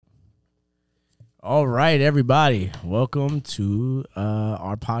All right, everybody. Welcome to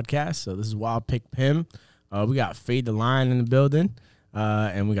our podcast. So this is Wild Pick Pim. We got Fade the Line in the building,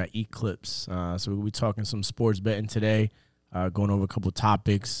 and we got Eclipse. So we'll be talking some sports betting today, going over a couple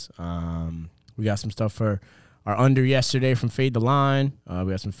topics. We got some stuff for our under yesterday from Fade the Line.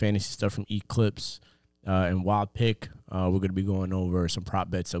 We got some fantasy stuff from Eclipse and Wild Pick. We're going to be going over some prop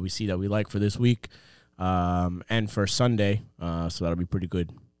bets that we see that we like for this week and for Sunday. So that'll be pretty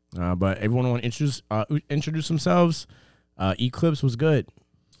good. But everyone want to introduce themselves. Eclipse was good.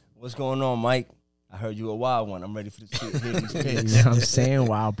 What's going on, Mike? I heard you a wild one. I'm ready for these picks. You know what I'm saying?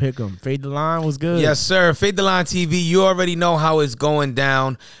 Wild pick 'em. Fade the Line was good. Yes, sir. Fade the Line TV. You already know how it's going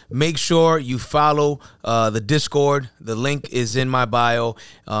down. Make sure you follow the Discord. The link is in my bio.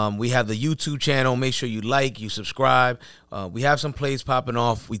 We have the YouTube channel. Make sure you like, you subscribe. We have some plays popping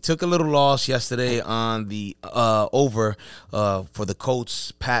off. We took a little loss yesterday on the over for the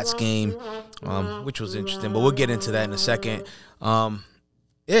Colts-Pats game, which was interesting. But we'll get into that in a second.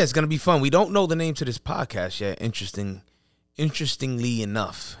 Yeah, it's going to be fun. We don't know the name to this podcast yet, interestingly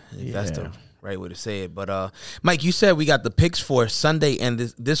enough, if that's the right way to say it. But, Mike, you said we got the picks for Sunday and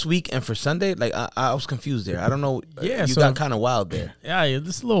this week and for Sunday. Like, I was confused there. I don't know. Yeah, you got kind of wild there. Yeah,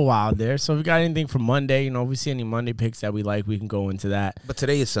 this is a little wild there. So if we got anything for Monday, if we see any Monday picks that we like, we can go into that. But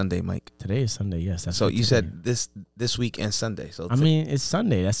today is Sunday, Mike. Today is Sunday, yes. That's so you said this week and Sunday. So it's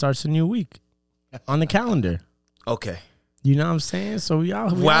Sunday. That starts a new week on the calendar. Okay. You know what I'm saying? So we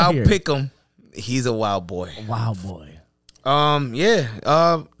out here. Wild Pick'em. He's a wild boy. Wild boy.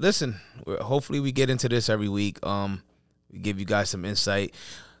 Yeah. Listen, hopefully we get into this every week. We give you guys some insight.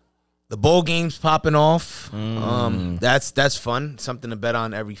 The bowl game's popping off. That's fun. Something to bet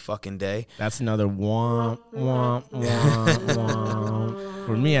on every fucking day. That's another womp, womp, womp, womp.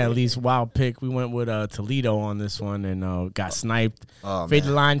 For me, at least, wild pick. We went with Toledo on this one and got sniped. Fade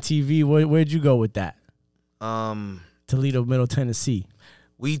the Line TV. Where'd you go with that? Toledo, Middle Tennessee.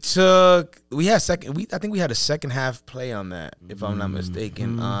 I think we had a second half play on that, if I'm not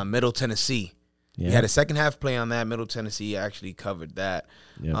mistaken. Middle Tennessee. Yeah. We had a second half play on that. Middle Tennessee actually covered that.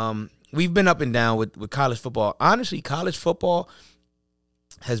 Yep. We've been up and down with college football. Honestly, college football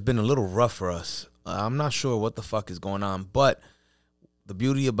has been a little rough for us. I'm not sure what the fuck is going on, but the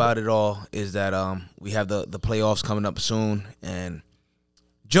beauty about it all is that we have the playoffs coming up soon, and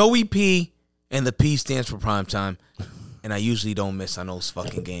Joey P, and the P stands for primetime. And I usually don't miss on those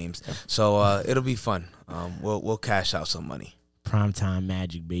fucking games. So it'll be fun. We'll cash out some money. Primetime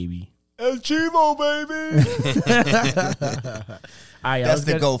magic, baby. El Chivo, baby. That's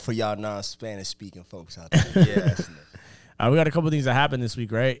the goal for y'all non-Spanish speaking folks out there. Yeah. We got a couple things that happened this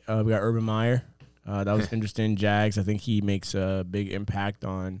week, right? We got Urban Meyer. That was interesting. Jags, I think he makes a big impact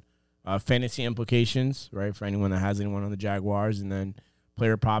on fantasy implications, right, for anyone that has anyone on the Jaguars. And then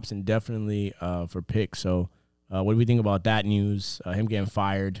player props and definitely for picks. So, what do we think about that news? Him getting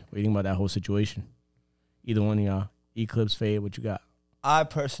fired. What do you think about that whole situation? Either one of y'all. Eclipse, Fade, what you got? I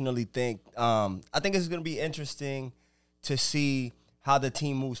personally think it's going to be interesting to see how the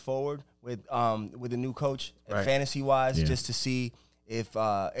team moves forward with the new coach, right, fantasy-wise, just to see if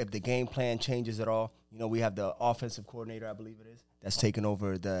the game plan changes at all. We have the offensive coordinator, I believe it is, that's taking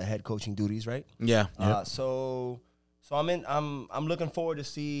over the head coaching duties, right? Yeah. So I'm looking forward to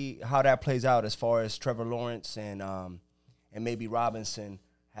see how that plays out as far as Trevor Lawrence and maybe Robinson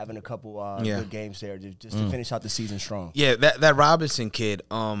having a couple good games there just to finish out the season strong. Yeah, that Robinson kid,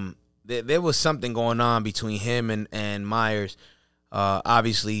 there was something going on between him and Myers.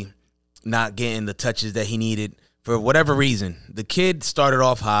 Obviously, not getting the touches that he needed for whatever reason. The kid started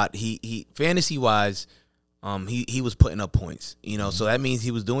off hot. He fantasy wise, he was putting up points. So that means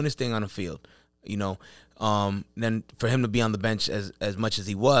he was doing his thing on the field. Then for him to be on the bench as much as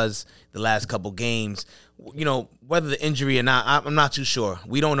he was the last couple games, whether the injury or not, I'm not too sure.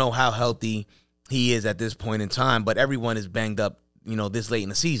 We don't know how healthy he is at this point in time, but everyone is banged up, this late in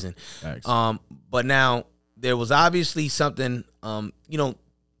the season. Thanks. But now there was obviously something,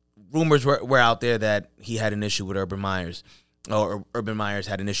 rumors were out there that he had an issue with Urban Myers, or Urban Myers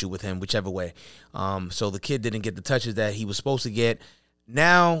had an issue with him, whichever way. So the kid didn't get the touches that he was supposed to get.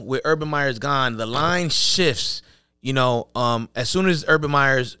 Now, with Urban Myers gone, the line shifts. As soon as Urban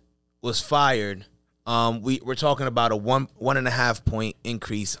Myers was fired, we're talking about a 1.5 point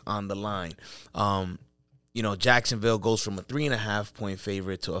increase on the line. Jacksonville goes from a 3.5 point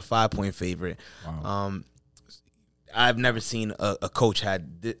favorite to a 5 point favorite. Wow. I've never seen a coach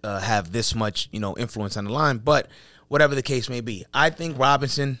have this much, influence on the line. But whatever the case may be, I think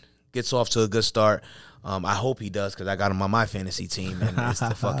Robinson gets off to a good start. I hope he does because I got him on my fantasy team and it's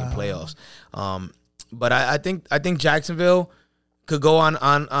the fucking playoffs. But I think Jacksonville, could go on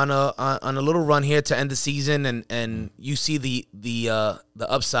a little run here to end the season, and you see the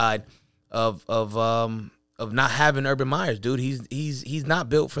upside of not having Urban Meyer, dude. He's not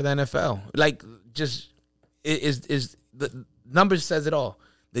built for the NFL. Like, just is the numbers says it all.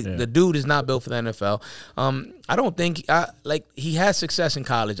 The dude is not built for the NFL. I don't think he has success in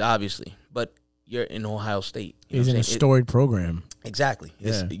college, obviously, but you're in Ohio State. He's in a storied program. Exactly.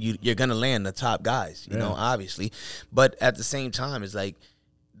 Yeah. You're going to land the top guys, you know, obviously. But at the same time, it's like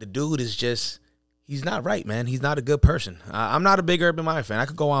the dude is just, he's not right, man. He's not a good person. I'm not a big Urban Meyer fan. I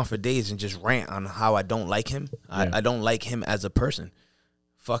could go on for days and just rant on how I don't like him. I don't like him as a person.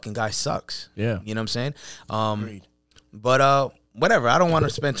 Fucking guy sucks. Yeah. You know what I'm saying? Agreed. But whatever. I don't want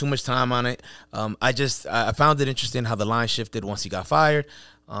to spend too much time on it. I found it interesting how the line shifted once he got fired.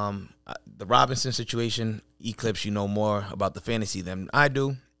 The Robinson situation, Eclipse, you know more about the fantasy than I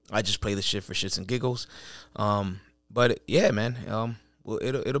do. I just play the shit for shits and giggles. But yeah, man. Well,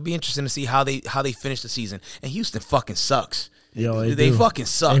 it'll be interesting to see how they finish the season. And Houston fucking sucks. Yo, they fucking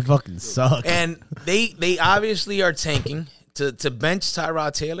suck. They fucking suck. And they obviously are tanking to bench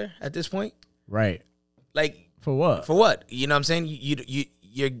Tyrod Taylor at this point. Right. Like, for what? For what? You know what I'm saying?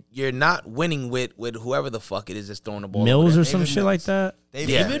 You're not winning with whoever the fuck it is that's throwing the ball. Mills or some shit like that.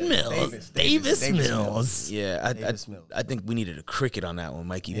 David Mills. Davis Mills. Yeah, I think we needed a cricket on that one,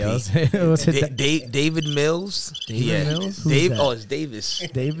 Mikey yeah, P. David Mills. Mills? It's Davis.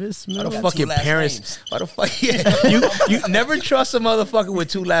 Davis Mills. Why the fuck your parents? Why the fuck? Yeah, you never trust a motherfucker with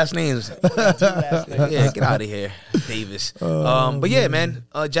two last names. Yeah, get out of here, Davis. But yeah, man,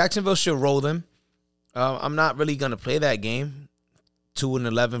 Jacksonville should roll them. I'm not really gonna play that game.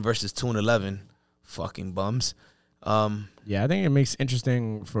 2-11 versus 2-11, fucking bums. Yeah, I think it makes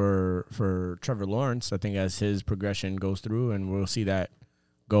interesting for Trevor Lawrence. I think as his progression goes through, and we'll see that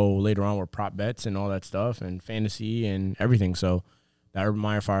go later on with prop bets and all that stuff, and fantasy and everything. So that Urban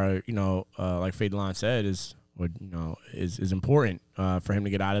Meyer fire, like Fade Line said, is important for him to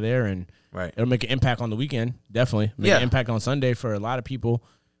get out of there, and it'll make an impact on the weekend. Definitely make an impact on Sunday for a lot of people.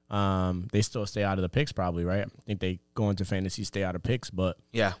 They still stay out of the picks probably, right? I think they go into fantasy, stay out of picks, but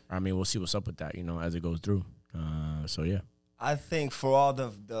yeah, I mean, we'll see what's up with that, as it goes through. So yeah, I think for all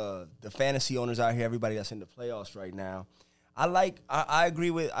the fantasy owners out here, everybody that's in the playoffs right now, I agree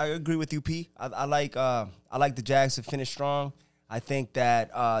with you, P. I like the Jags to finish strong. I think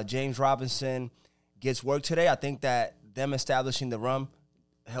that James Robinson gets work today. I think that them establishing the run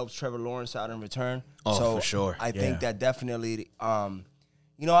helps Trevor Lawrence out in return. Oh, so for sure. I think that definitely. I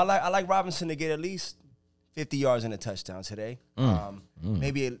like Robinson to get at least 50 yards and a touchdown today.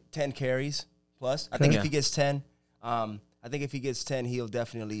 Maybe 10 carries plus. I think if he gets 10, he'll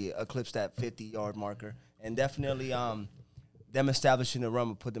definitely eclipse that 50-yard marker. And definitely them establishing the run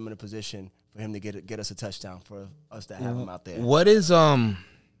will put them in a position for him to get us a touchdown, for us to have him out there. What is the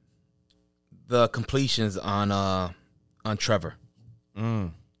completions on Trevor?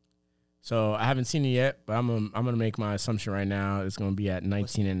 So I haven't seen it yet, but I'm gonna make my assumption right now. It's gonna be at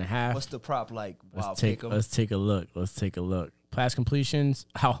 19.5. What's the prop like? Let's take a look. Pass completions.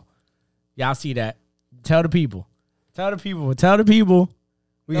 How? Y'all see that? Tell the people. We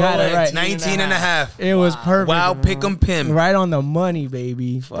got it right. 19.5. It was perfect. Wow, pick 'em Pim. Right on the money,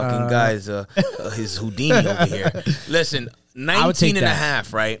 baby. Fucking guys, his Houdini over here. Listen,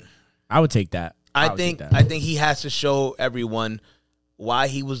 19.5, right? I would take that. I think he has to show everyone why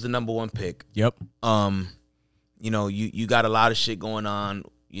he was the number one pick. Yep. You got a lot of shit going on,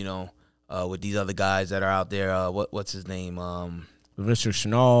 with these other guys that are out there. What's his name? Mr.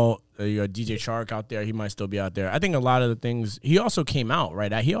 Chanel, you got DJ Chark out there. He might still be out there. I think a lot of the things, he also came out,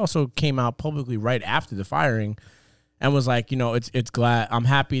 right? He also came out publicly right after the firing and was like, it's glad, I'm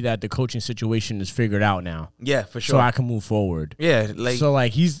happy that the coaching situation is figured out now. Yeah, for sure. So I can move forward. Yeah.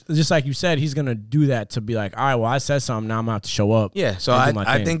 He's, just like you said, he's going to do that to be like, all right, well, I said something, now I'm going to have to show up. Yeah, so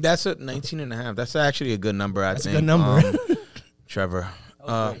I think that's a 19.5. That's actually a good number, I think. That's a good number. Trevor.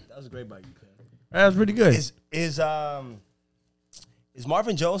 That was great by you, Ken. That was pretty good. Is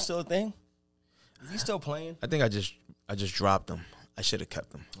Marvin Jones still a thing? Is he still playing? I think I just dropped him. I should have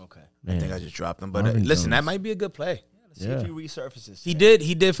kept him. Okay. Man. I think I just dropped him. But listen, that might be a good play. Let's see if he resurfaces. He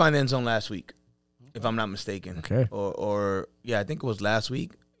did find the end zone last week, if I'm not mistaken. Okay. Or I think it was last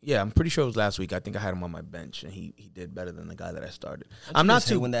week. Yeah, I'm pretty sure it was last week. I think I had him on my bench, and he did better than the guy that I started. I'm not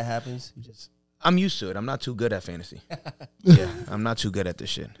too when that happens. I'm used to it. I'm not too good at fantasy. Yeah, I'm not too good at this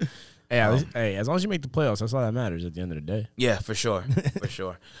shit. Hey, as long as you make the playoffs, that's all that matters at the end of the day. Yeah, for sure, for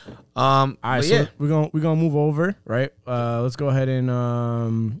sure. All right, so we're gonna move over, right? Let's go ahead and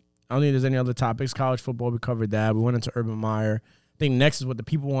I don't think there's any other topics. College football, we covered that. We went into Urban Meyer. I think next is what the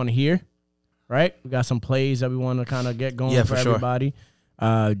people want to hear, right? We got some plays that we want to kind of get going for everybody.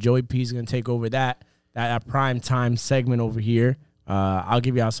 Sure. Joey P is going to take over that prime time segment over here. I'll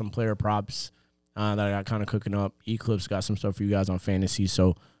give you out some player props that I got kind of cooking up. Eclipse got some stuff for you guys on fantasy,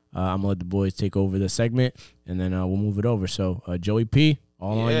 so I'm going to let the boys take over the segment, and then we'll move it over. So, Joey P,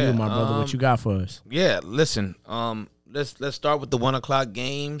 all on you, my brother. What you got for us? Yeah, listen, let's start with the 1 o'clock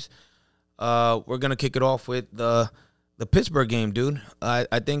games. We're gonna kick it off with the Pittsburgh game, dude.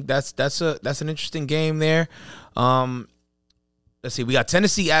 I think that's an interesting game there. Let's see, we got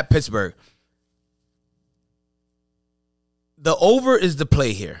Tennessee at Pittsburgh. The over is the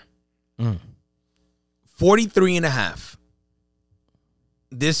play here. 43.5.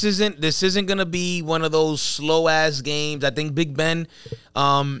 This isn't gonna be one of those slow ass games. I think Big Ben,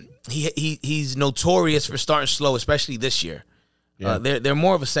 he's notorious for starting slow, especially this year. Yeah. They're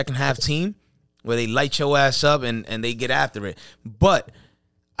more of a second half team where they light your ass up and they get after it. But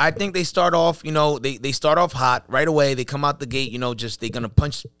I think they start off, they start off hot right away. They come out the gate, they're gonna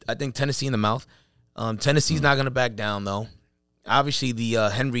punch, I think, Tennessee in the mouth. Tennessee's not gonna back down though. Obviously the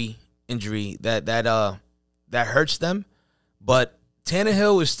Henry injury that hurts them, but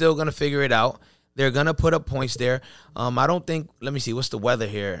Tannehill is still gonna figure it out. They're gonna put up points there. I don't think. Let me see. What's the weather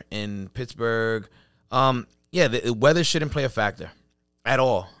here in Pittsburgh? The weather shouldn't play a factor at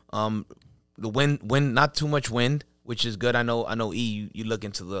all. The wind, not too much wind, which is good. I know. You look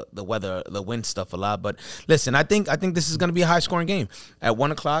into the weather, the wind stuff a lot. But listen, I think this is going to be a high scoring game at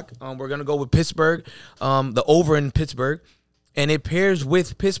 1 o'clock. We're going to go with Pittsburgh, the over in Pittsburgh, and it pairs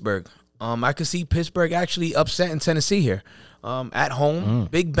with Pittsburgh. I could see Pittsburgh actually upsetting Tennessee here. At home,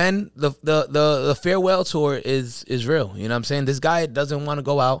 Big Ben, the farewell tour is real. You know what I'm saying? This guy doesn't want to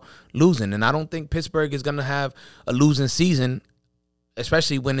go out losing, and I don't think Pittsburgh is going to have a losing season,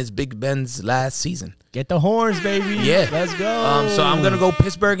 especially when it's Big Ben's last season. Get the horns, baby. Yeah. Let's go. So I'm going to go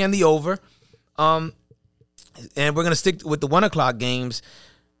Pittsburgh and the over. And we're going to stick with the 1 o'clock games.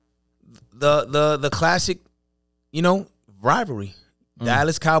 The classic, rivalry.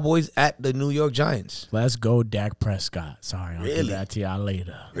 Dallas Cowboys at the New York Giants. Let's go, Dak Prescott. Sorry, I'll give that to y'all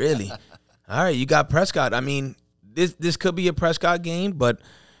later. Really? All right, you got Prescott. I mean, this could be a Prescott game, but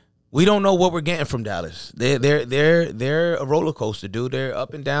we don't know what we're getting from Dallas. They're a roller coaster, dude. They're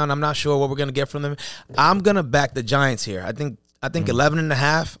up and down. I'm not sure what we're gonna get from them. I'm gonna back the Giants here. I think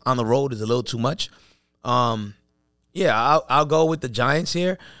 11.5 on the road is a little too much. I'll go with the Giants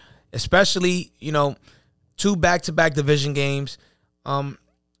here, especially 2 back-to-back division games.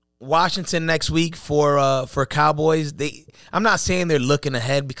 Washington next week for Cowboys. I'm not saying they're looking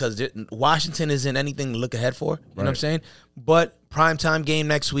ahead because Washington isn't anything to look ahead for. You know what I'm saying? But primetime game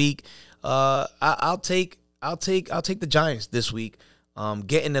next week. I'll take the Giants this week.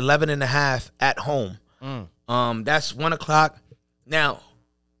 Getting 11.5 at home. That's 1 o'clock. Now,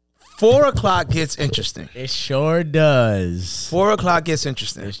 4 o'clock gets interesting. It sure does. 4 o'clock gets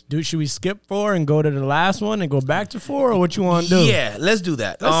interesting. Dude, should we skip 4 and go to the last one and go back to 4, or what you want to do? Yeah, let's do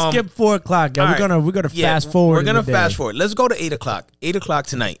that. Let's skip 4 o'clock. We're gonna fast forward. We're gonna fast forward. Let's go to 8 o'clock. 8 o'clock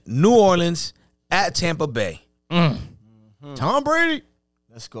tonight. New Orleans at Tampa Bay. Tom Brady.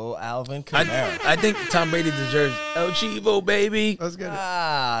 Let's go, Alvin Kamara. I think Tom Brady deserves El Chivo, baby. Let's get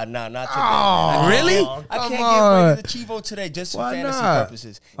it. No, not today. Oh, really? I can't get Brady the Chivo today just for fantasy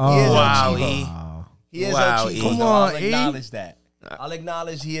purposes. He is El Chivo. He is El Chivo. Come on, I'll acknowledge that. I'll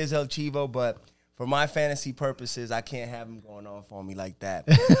acknowledge he is El Chivo, but for my fantasy purposes, I can't have him going on for me like that.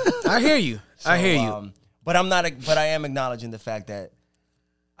 I hear you. I hear you. But I'm not. But I am acknowledging the fact that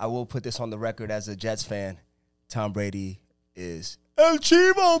I will put this on the record as a Jets fan. Tom Brady is El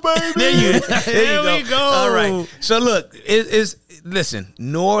Chivo, baby. There we go. All right. So look, listen,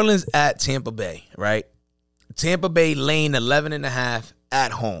 New Orleans at Tampa Bay, right? Tampa Bay laying 11.5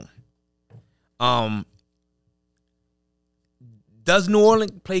 at home. Does New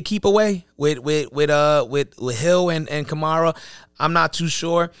Orleans play keep away with Hill and Kamara? I'm not too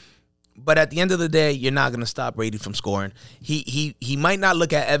sure. But at the end of the day, you're not going to stop Brady from scoring. He might not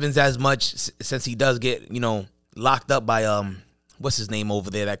look at Evans as much since he does get, locked up by what's his name over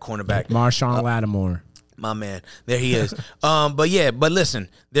there, that cornerback? Marshawn Lattimore. My man. There he is. But listen,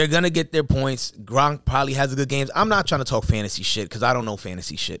 they're going to get their points. Gronk probably has a good game. I'm not trying to talk fantasy shit because I don't know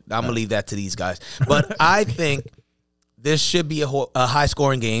fantasy shit. I'm going to leave that to these guys. But I think this should be a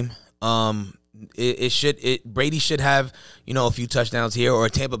high-scoring game. Brady should have, a few touchdowns here, or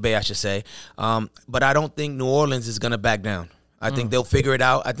Tampa Bay, I should say. But I don't think New Orleans is going to back down. I think they'll figure it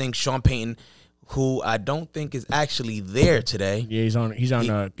out. I think Sean Payton, who I don't think is actually there today. Yeah, he's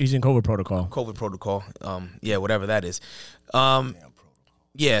in COVID protocol. COVID protocol. Whatever that is.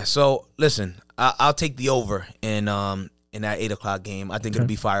 So listen, I'll take the over in in that 8:00 game. I think it'll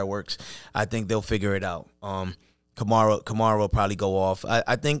be fireworks. I think they'll figure it out. Kamara will probably go off.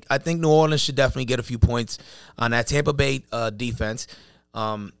 I think New Orleans should definitely get a few points on that Tampa Bay defense,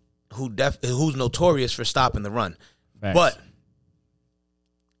 who's notorious for stopping the run. Facts. But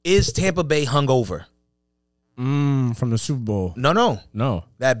is Tampa Bay hungover? From the Super Bowl. No.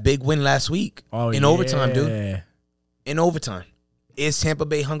 That big win last week in overtime, dude. In overtime. Is Tampa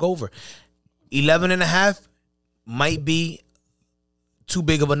Bay hungover? 11.5 might be too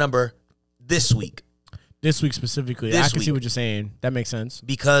big of a number this week. This week specifically. I can see what you're saying. That makes sense.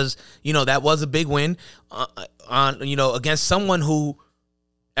 Because, that was a big win against someone who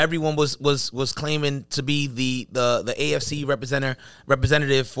everyone was claiming to be the AFC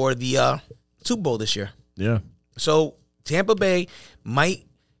representative for the Super Bowl this year. Yeah. So Tampa Bay might,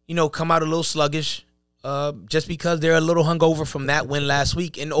 come out a little sluggish just because they're a little hungover from that win last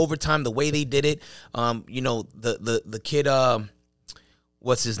week in overtime, the way they did it. The kid,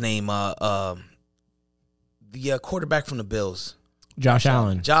 what's his name? The quarterback from the Bills. Josh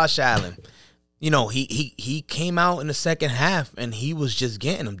Allen. He came out in the second half and he was just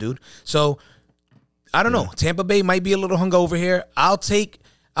getting them, dude. So I don't know. Tampa Bay might be a little hungover here. I'll take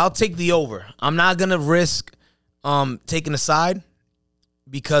the over. I'm not gonna risk taking a side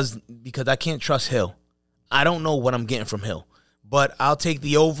because I can't trust Hill. I don't know what I'm getting from Hill, but I'll take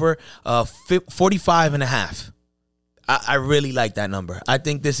the over 45.5. I really like that number. I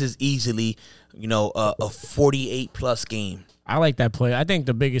think this is easily, a 48+ game. I like that play. I think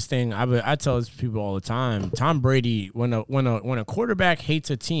the biggest thing I tell this people all the time: Tom Brady, when a quarterback hates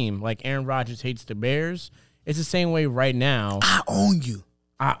a team like Aaron Rodgers hates the Bears, it's the same way right now. I own you.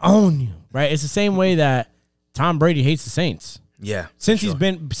 Right? It's the same way that Tom Brady hates the Saints. Yeah. Since he's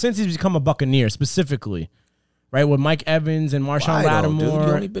become a Buccaneer specifically. Right, with Mike Evans and Marshawn Lattimore. Dude?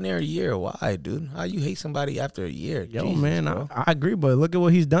 You only been there a year. Why, dude? How you hate somebody after a year? Yo, Jesus, man, I agree, but look at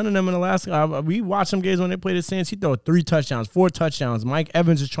what he's done in them in the last. We watched some games when they played the Saints. He threw 3 touchdowns, 4 touchdowns. Mike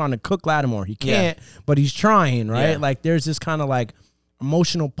Evans is trying to cook Lattimore. He can't, but he's trying, right? Yeah. Like there's this kind of like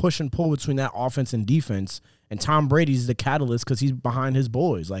emotional push and pull between that offense and defense. And Tom Brady's the catalyst because he's behind his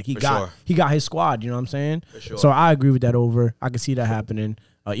boys. Like he got his squad. You know what I'm saying? For sure. So I agree with that over. I can see that happening.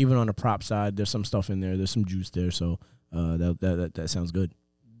 Even on the prop side, there's some stuff in there. There's some juice there. So. That sounds good.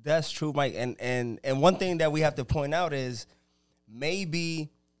 That's true, Mike. And one thing that we have to point out is maybe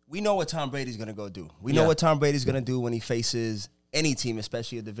we know what Tom Brady's going to go do. We know what Tom Brady's going to do when he faces any team,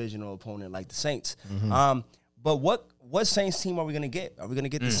 especially a divisional opponent like the Saints. Mm-hmm. But what Saints team are we going to get? Are we going to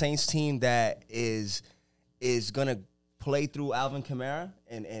get the Saints team that is going to play through Alvin Kamara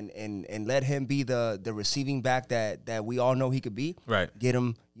and let him be the receiving back that we all know he could be? Right. Get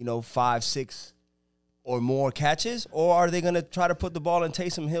him, 5, 6 or more catches, or are they going to try to put the ball in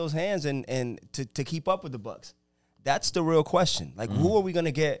Taysom Hill's hands and to keep up with the Bucs? That's the real question. Like, who are we going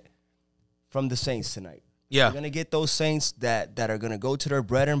to get from the Saints tonight? Yeah. We're going to get those Saints that are going to go to their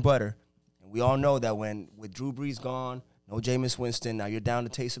bread and butter. And we all know that with Drew Brees gone, no Jameis Winston, now you're down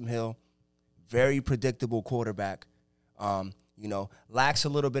to Taysom Hill, very predictable quarterback, lacks a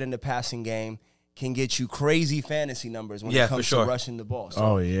little bit in the passing game, can get you crazy fantasy numbers when it comes to rushing the ball.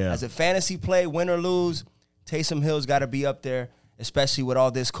 So as a fantasy play, win or lose, Taysom Hill's got to be up there, especially with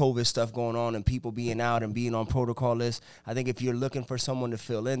all this COVID stuff going on and people being out and being on protocol lists. I think if you're looking for someone to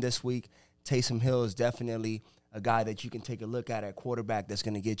fill in this week, Taysom Hill is definitely a guy that you can take a look at quarterback that's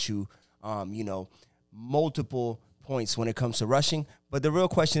going to get you, multiple points when it comes to rushing. But the real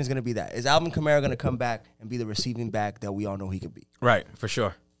question is going to be is Alvin Kamara going to come back and be the receiving back that we all know he could be? Right, for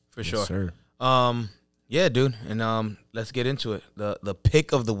sure. Yes, sir. Yeah, dude, and let's get into it. The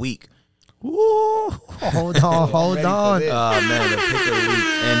pick of the week. Ooh, hold on. Oh man, the pick of the week.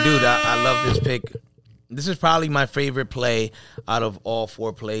 And dude, I love this pick. This is probably my favorite play out of all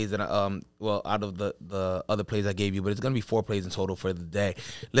 4 plays, and out of the other plays I gave you, but it's gonna be 4 plays in total for the day.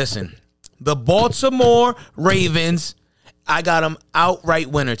 Listen, the Baltimore Ravens. I got them outright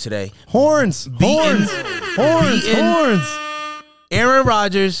winner today. Horns. Aaron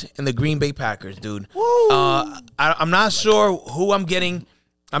Rodgers and the Green Bay Packers, dude. I'm not sure who I'm getting.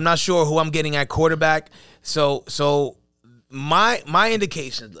 I'm not sure who I'm getting at quarterback. So my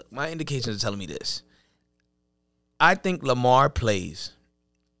indications are telling me this. I think Lamar plays.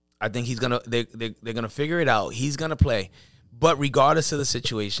 I think they're gonna figure it out. He's gonna play. But regardless of the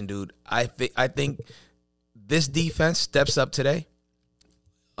situation, dude, I think this defense steps up today.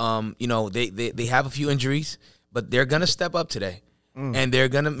 They have a few injuries, but they're gonna step up today. And they're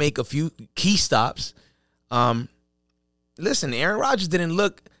going to make a few key stops. Listen, Aaron Rodgers didn't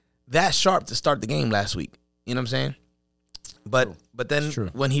look that sharp to start the game last week. You know what I'm saying? But then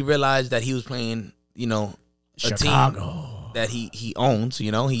when he realized that he was playing, Chicago. team that he owns.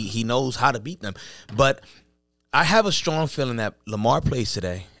 You know, he knows how to beat them. But I have a strong feeling that Lamar plays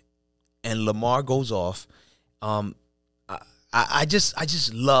today, and Lamar goes off. I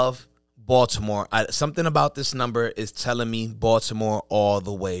just love Baltimore. Something about this number is telling me Baltimore all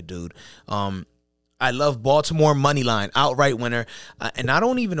the way, dude. I love Baltimore money line, outright winner, and I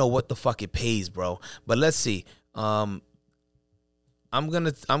don't even know what the fuck it pays, bro. But let's see. I'm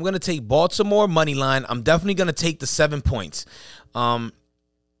gonna take Baltimore money line. I'm definitely gonna take the 7 points. And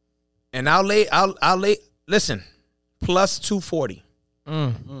I'll lay. Listen, plus 240.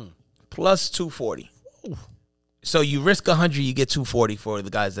 Plus 240. Ooh. So you risk 100, you get 240 for the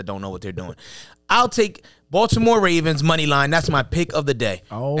guys that don't know what they're doing. I'll take Baltimore Ravens money line. That's my pick of the day,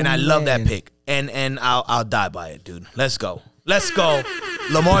 and I love that pick. And I'll die by it, dude. Let's go.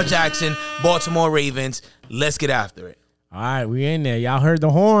 Lamar Jackson, Baltimore Ravens. Let's get after it. All right, we in there. Y'all heard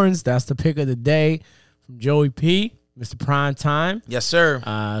the horns. That's the pick of the day from Joey P, Mr. Prime Time. Yes, sir.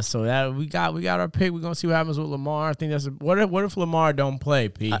 So that we got our pick. We're gonna see what happens with Lamar. I think that's what if Lamar don't play,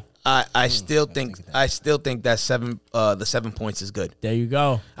 P? I still think that the 7 points is good. There you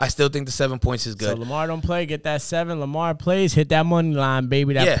go. I still think the 7 points is good. So Lamar don't play, get that 7. Lamar plays, hit that money line,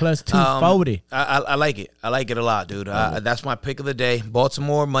 baby. That plus 240. I like it. I like it a lot, dude. That's my pick of the day.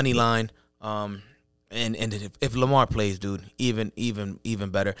 Baltimore money line. And if Lamar plays, dude, even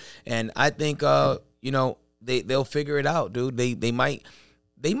better. And I think they'll figure it out, dude. They might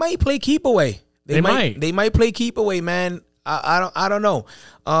play keep away. They might play keep away, man. I don't know.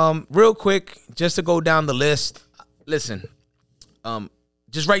 Real quick, just to go down the list. Listen,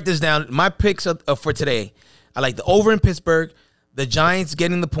 just write this down. My picks are for today. I like the over in Pittsburgh, the Giants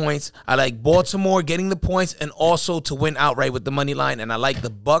getting the points. I like Baltimore getting the points and also to win outright with the money line. And I like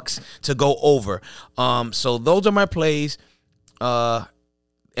the Bucks to go over. So those are my plays. And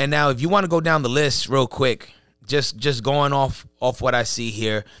now if you want to go down the list real quick, just going off what I see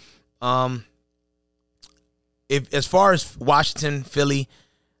here. If as far as Washington, Philly,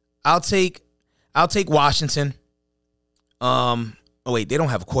 I'll take Washington. Oh wait, they don't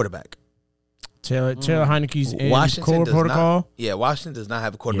have a quarterback. Taylor Heineke's in core protocol. Washington does not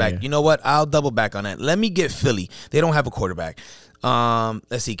have a quarterback. Yeah. You know what? I'll double back on that. Let me get Philly. They don't have a quarterback.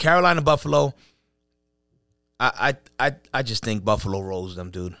 Let's see, Carolina, Buffalo. I just think Buffalo rolls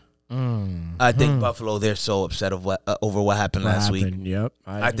them, dude. I think Buffalo, they're so upset over what happened last week. Yep.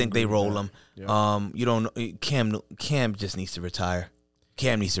 I think they roll them. Yep. You don't know, Cam just needs to retire.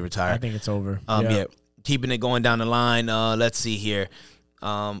 Cam needs to retire. I think it's over. Yeah. Keeping it going down the line. Let's see here.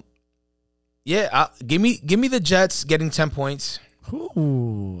 Give me the Jets getting 10 points.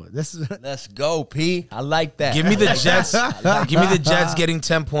 Ooh, Let's go, P. I like that. Give me the Jets. Give me the Jets getting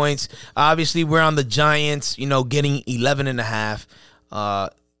 10 points. Obviously, we're on the Giants, getting 11.5.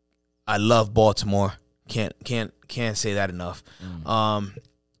 I love Baltimore. Can't say that enough.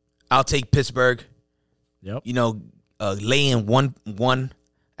 I'll take Pittsburgh. Yep. Laying one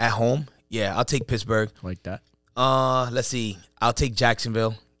at home. Yeah, I'll take Pittsburgh. Like that. Let's see. I'll take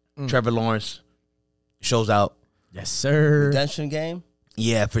Jacksonville. Trevor Lawrence shows out. Yes, sir. Redemption game?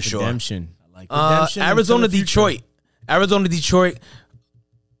 Yeah, for sure. Redemption. I like redemption. Arizona, Detroit.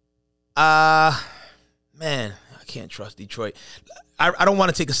 Man, I can't trust Detroit. I don't want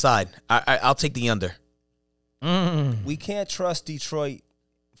to take a side. I'll take the under. We can't trust Detroit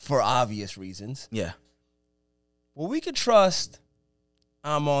for obvious reasons. Yeah. Well, we could trust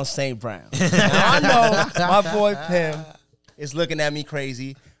I'm on St. Brown. Now, I know my boy Pim is looking at me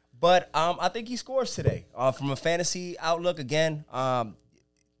crazy, but I think he scores today. From a fantasy outlook, again, like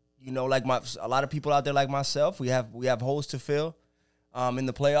a lot of people out there like myself, we have holes to fill in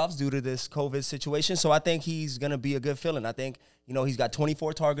the playoffs due to this COVID situation. So I think he's going to be a good fill-in. I think, he's got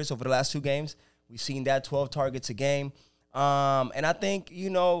 24 targets over the last 2 games. We've seen that, 12 targets a game. And I think,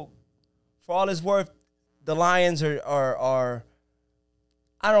 for all it's worth, the Lions are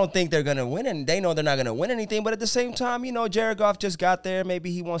I don't think they're going to win, and they know they're not going to win anything. But at the same time, Jared Goff just got there.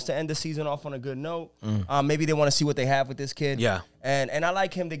 Maybe he wants to end the season off on a good note. Maybe they want to see what they have with this kid. Yeah. And I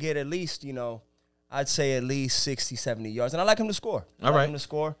like him to get at least, I'd say at least 60, 70 yards. And I like him to score. All right. Him to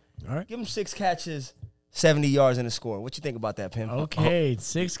score. All right. Give him 6 catches, 70 yards, and a score. What you think about that, Pim? Okay,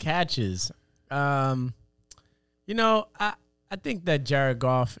 6 catches. I think that Jared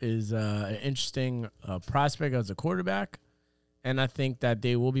Goff is an interesting prospect as a quarterback, and I think that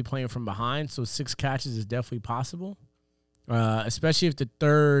they will be playing from behind, so 6 catches is definitely possible, especially if the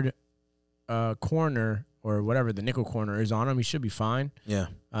third corner or whatever the nickel corner is on him. He should be fine. Yeah.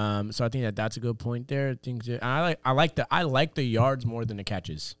 So I think that's a good point there. I like the yards more than the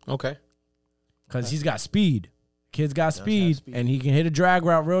catches. Okay. Because he's got speed. Kid's got speed, and he can hit a drag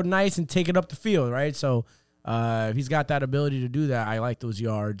route real nice and take it up the field, right? So If he's got that ability to do that, I like those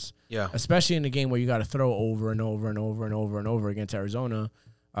yards. Yeah. Especially in the game where you got to throw over and over and over and over and over against Arizona.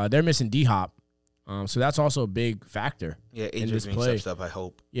 They're missing D-Hop. So that's also a big factor. Yeah, in AJ this Green play. steps up, I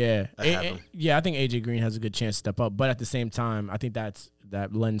hope. Yeah. I have him. Yeah, I think AJ Green has a good chance to step up. But at the same time, I think that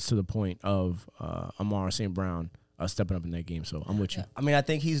lends to the point of Amon-Ra St. Brown stepping up in that game. So I'm with you. I mean, I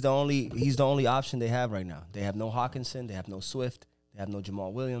think he's the only option they have right now. They have no Hawkinson. They have no Swift. They have no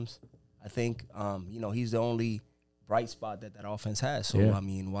Jamal Williams. I think, he's the only bright spot that offense has. So, Yeah. I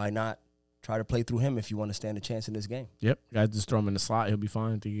mean, why not try to play through him if you want to stand a chance in this game? Yep. Guys, just throw him in the slot. He'll be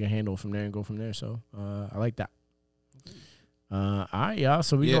fine. I think you can handle it from there and go from there. So I like that. All right, y'all.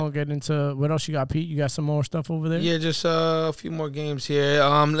 So we're going to get into what else you got, Pete? You got some more stuff over there? Yeah, just a few more games here.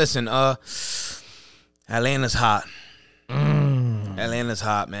 Listen, Atlanta's hot. Atlanta's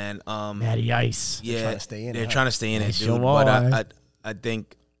hot, man. Matty Ice. Yeah, trying to stay in it, they're huh? trying to stay in it, They dude. sure But are. I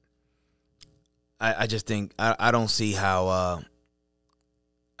think, I just think I don't see how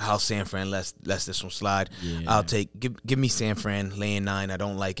San Fran lets this one slide. Yeah. I'll take give me San Fran laying 9. I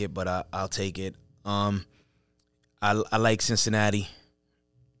don't like it, but I'll take it. I like Cincinnati.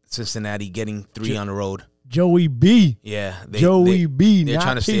 Cincinnati getting 3 on the road. Joey B. Yeah, Joey B. They're not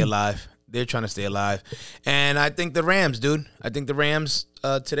trying to P. stay alive. They're trying to stay alive, and I think the Rams, dude. I think the Rams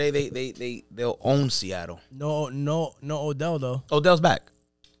today they'll own Seattle. No Odell, though. Odell's back.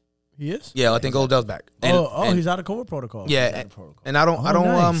 He is? Yeah, I think Odell's back. And, he's out of COVID protocol. yeah, and I don't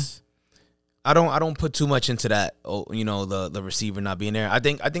Nice. I don't put too much into that. Oh, the receiver not being there. I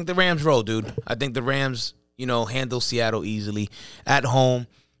think the Rams roll, dude. I think the Rams, handle Seattle easily at home.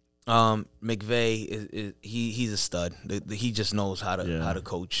 McVay he's a stud. He just knows how to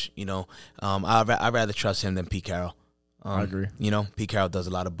coach. I'd rather trust him than Pete Carroll. I agree. Pete Carroll does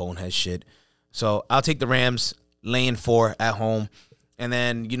a lot of bonehead shit. So I'll take the Rams laying 4 at home. And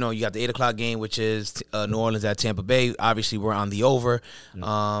then, you got the 8 o'clock game, which is New Orleans at Tampa Bay. Obviously, we're on the over.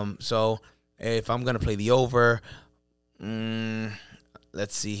 Yeah. So if I'm going to play the over,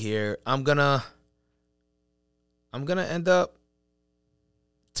 let's see here. I'm gonna end up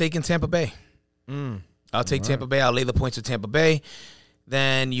taking Tampa Bay. I'll take Tampa Bay. I'll lay the points with Tampa Bay.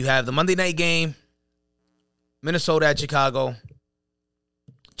 Then you have the Monday night game, Minnesota at Chicago.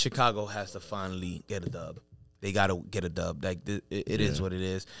 Chicago has to finally get a dub. They got to get a dub. Like it is what it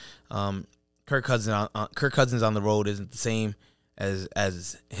is. Kirk Cousins on the road isn't the same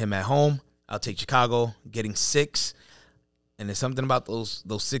as him at home. I'll take Chicago getting 6. And there's something about those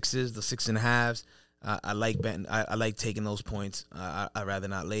 6s, the 6.5s. I like betting. I like taking those points. I'd rather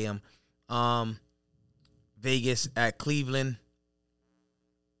not lay them. Vegas at Cleveland.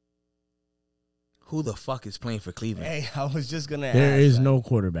 Who the fuck is playing for Cleveland? Hey, I was just going to ask. There is no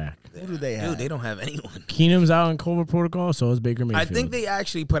quarterback. Who do they have? Dude, they don't have anyone. Keenum's out in COVID protocol, so is Baker Mayfield. I think they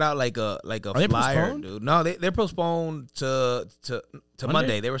actually put out like a they flyer, postponed? dude. No, they're postponed to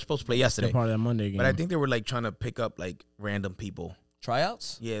Monday. They were supposed to play yesterday. They're part of that Monday game. But I think they were like trying to pick up like random people.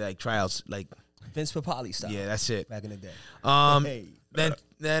 Tryouts? Yeah, like tryouts. Like Vince Papali style. yeah, that's it. Back in the day. Hey.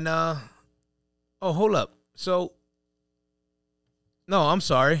 Then hold up. So no, I'm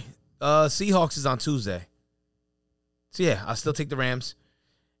sorry. Seahawks is on Tuesday. So yeah, I'll still take the Rams.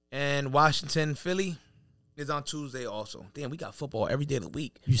 And Washington, Philly is on Tuesday also. Damn, we got football every day of the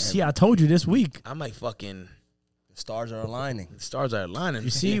week. You see, I told you this week. I might fucking The stars are aligning. the stars are aligning.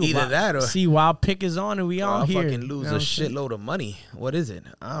 You see, either that or see, Wild Pick is on and we all I'll here. fucking lose You know a what I'm saying? shitload of money. What is it?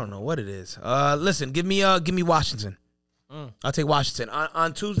 I don't know what it is. Listen, give me Washington. I'll take Washington.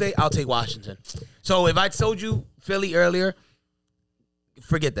 On Tuesday, I'll take Washington. So if I told you Philly earlier,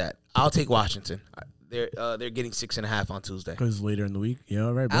 forget that. I'll take Washington. They're getting 6.5 on Tuesday. Because later in the week. Yeah,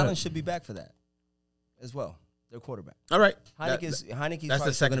 all right, Allen bet. should be back for that as well. Their quarterback. All right. Heineke's that's probably the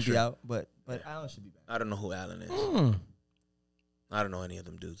still second going to be string. out, but Allen should be I don't know who Allen is. I don't know any of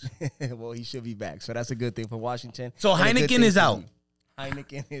them dudes. back. Well, he should be back, so that's a good thing for Washington. So And a good Heineken thing is for out. you.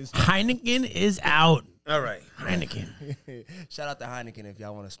 Heineken is Heineken is out. All right. Heineken. Shout out to Heineken if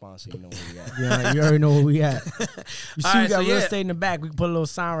y'all want to sponsor. You know where we at. Yeah, you already know where we at. You see, All we right, got so real yeah. estate in the back. We can put a little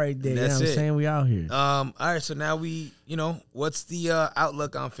sign right there. That's you know what it. I'm saying? We out here. All right. So now what's the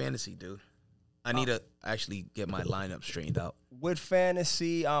outlook on fantasy, dude? I need to actually get my lineup straightened out. With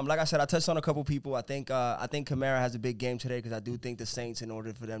fantasy, like I said, I touched on a couple people. I think Kamara has a big game today because I do think the Saints, in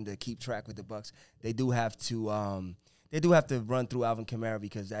order for them to keep track with the Bucs, they do have to run through Alvin Kamara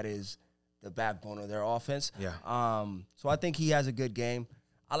because that is the backbone of their offense. Yeah. So I think he has a good game.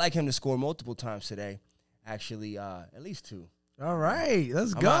 I like him to score multiple times today. Actually, at least 2. All right,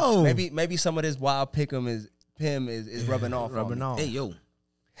 let's I'm go. not- maybe some of this wild pick'em is rubbing off. Rubbing on me. off. Hey yo.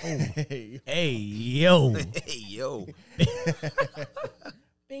 Hey. Hey, yo. Hey yo.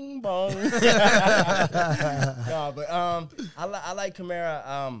 Bing bong. No, but I like Kamara.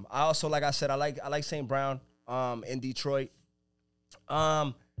 I also, like I said, I like St. Brown in Detroit.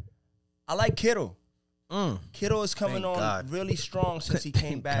 I like Kittle. Kittle is coming on really strong since he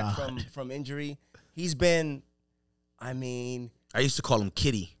came back from injury. He's been, I used to call him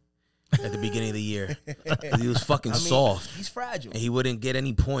Kitty at the beginning of the year. He was fucking soft. He's fragile. And he wouldn't get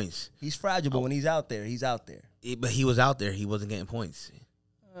any points. He's fragile, but when he's out there, he's out there. But he was out there. He wasn't getting points.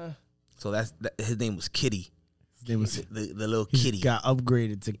 So his name was Kitty. His name was the little kitty. Got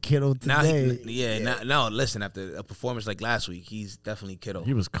upgraded to Kittle today. Now listen, after a performance like last week, he's definitely Kittle.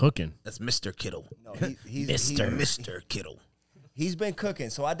 He was cooking. That's Mr. Kittle. No, he's Mr. Kittle. He's been cooking.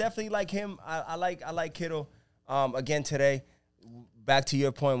 So I definitely like him. I like Kittle. Again today, back to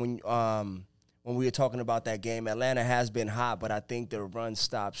your point when we were talking about that game, Atlanta has been hot, but I think the run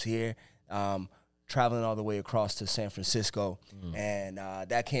stops here. Traveling all the way across to San Francisco, and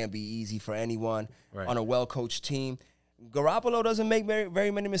that can't be easy for anyone on a well-coached team. Garoppolo doesn't make very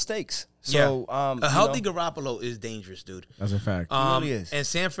many mistakes. So a healthy Garoppolo is dangerous, dude. That's a fact. It really is. And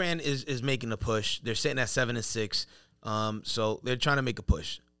San Fran is making a push. They're sitting at 7-6, so they're trying to make a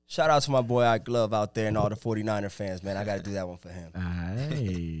push. Shout out to my boy Ike Glove out there and all the 49er fans, man. I got to do that one for him.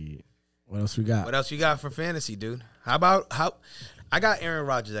 Hey, what else we got? What else you got for fantasy, dude? I got Aaron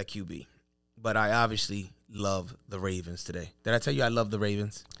Rodgers at QB. But I obviously love the Ravens today. Did I tell you I love the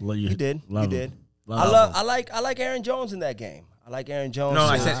Ravens? You did. Love you did. Him. I like Aaron Jones in that game. I like Aaron Jones. No,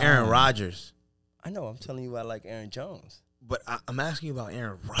 I said Aaron Rodgers. I know. I'm telling you I like Aaron Jones. But I'm asking you about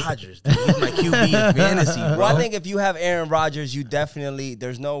Aaron Rodgers. Dude. He's my QB in fantasy, bro. Well, I think if you have Aaron Rodgers,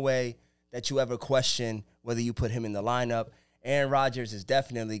 there's no way that you ever question whether you put him in the lineup. Aaron Rodgers is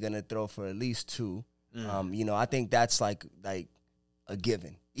definitely going to throw for at least 2. I think that's like a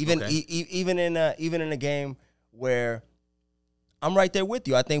given. Even in a game where I'm right there with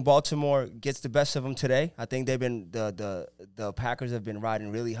you. I think Baltimore gets the best of them today. I think they've been the Packers have been riding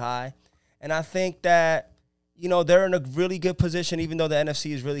really high, and I think that they're in a really good position. Even though the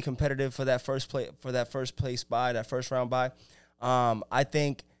NFC is really competitive for that first round bye, I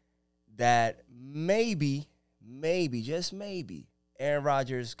think that maybe just maybe Aaron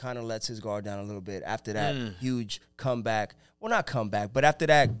Rodgers kind of lets his guard down a little bit after that huge comeback. Well, not comeback, but after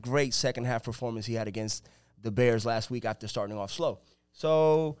that great second half performance he had against the Bears last week after starting off slow.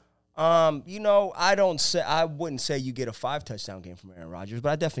 So, I wouldn't say you get a 5 touchdown game from Aaron Rodgers, but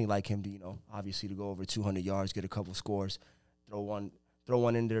I definitely like him to, obviously to go over 200 yards, get a couple scores, throw one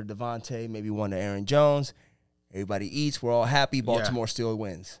into Devontae, maybe one to Aaron Jones. Everybody eats. We're all happy. Baltimore still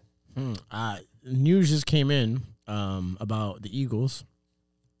wins. News just came in about the Eagles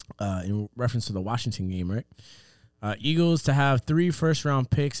in reference to the Washington game, right? Eagles to have 3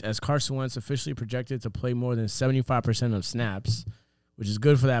 first-round picks as Carson Wentz officially projected to play more than 75% of snaps, which is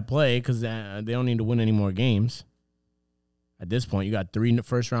good for that play because they don't need to win any more games. At this point, you got 3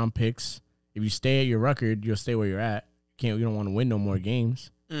 first-round picks. If you stay at your record, you'll stay where you're at. You don't want to win no more games.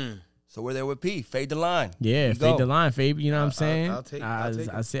 So we're there with P. Fade the line. Yeah, fade the line, Fabe. You know what I'm saying? I'll take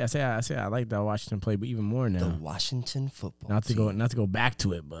I say I like that Washington play, but even more now. The Washington football not to team. go back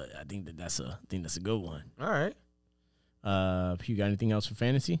to it, but I think that's a good one. All right. You got anything else for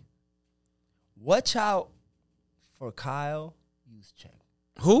fantasy? Watch out for Kyle Juszczyk.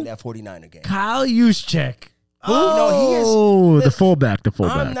 Who? That 49er game. Kyle Juszczyk. He is. The fullback.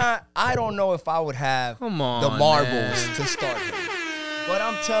 I don't know if I would have the marbles to start him. But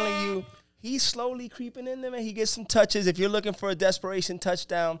I'm telling you, he's slowly creeping in there, and he gets some touches. If you're looking for a desperation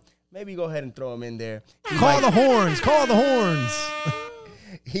touchdown, maybe go ahead and throw him in there. Call the horns.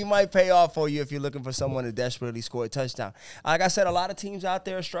 He might pay off for you if you're looking for someone to desperately score a touchdown. Like I said, a lot of teams out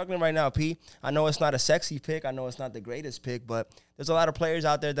there are struggling right now, P. I know it's not a sexy pick. I know it's not the greatest pick, but there's a lot of players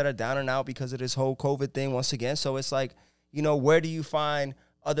out there that are down and out because of this whole COVID thing once again. So it's like, where do you find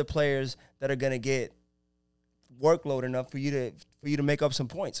other players that are going to get workload enough for you to make up some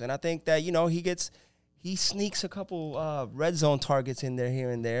points? And I think that, he sneaks a couple red zone targets in there here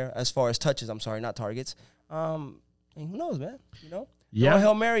and there as far as touches. I'm sorry, not targets. And who knows, man? Yeah, throw a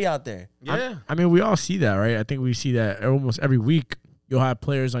Hail Mary out there. Yeah. I mean, we all see that, right? I think we see that almost every week. You'll have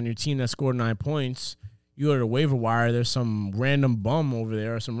players on your team that scored 9 points. You go to the waiver wire, there's some random bum over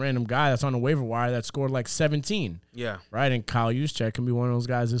there or some random guy that's on the waiver wire that scored like 17. Yeah. Right? And Kyle Juszczyk can be one of those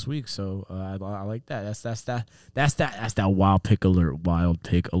guys this week. So I like that. That's that wild pick alert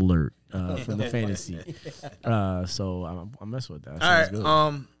from the fantasy. So I'm messing with that. All right. Good.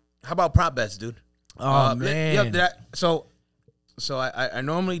 How about prop bets, dude? Oh man. So I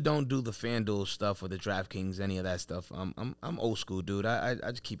normally don't do the FanDuel stuff or the DraftKings, any of that stuff. I'm old school, dude. I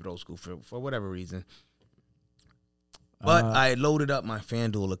just keep it old school for whatever reason. But I loaded up my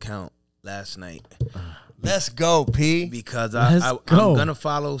FanDuel account last night. Let's go, P. Because I'm gonna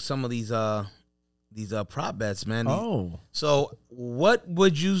follow some of these prop bets, man. So what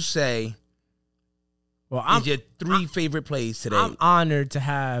would you say? Well, is your 3 favorite plays today? I'm honored to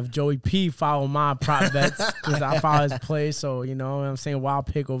have Joey P follow my prop bets because I follow his plays. So, you know what I'm saying? Wild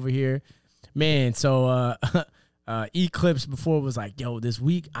pick over here. Man, so Eclipse before was like, yo, this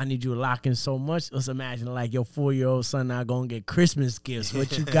week I need you to lock in so much. Let's imagine like your 4-year-old son not going to get Christmas gifts.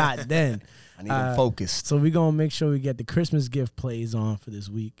 What you got then? I need him focused. So we're going to make sure we get the Christmas gift plays on for this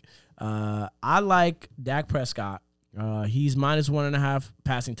week. I like Dak Prescott. He's minus 1.5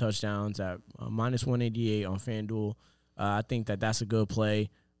 passing touchdowns at minus 188 on FanDuel. I think that's a good play.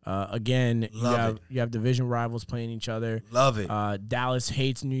 Again, you have division rivals playing each other. Love it. Dallas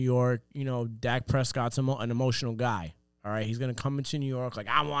hates New York. You know, Dak Prescott's an emotional guy. All right, he's gonna come into New York like,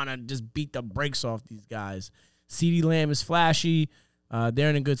 I want to just beat the brakes off these guys. CeeDee Lamb is flashy. They're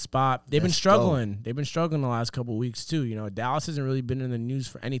in a good spot. They've been struggling. They've been struggling the last couple of weeks too. You know, Dallas hasn't really been in the news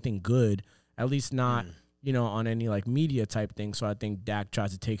for anything good. At least not. You know, on any like media type thing. So I think Dak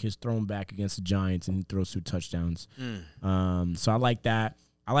tries to take his throne back against the Giants and he throws 2 touchdowns. So I like that.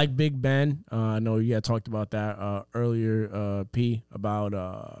 I like Big Ben. I know you had talked about that earlier, P,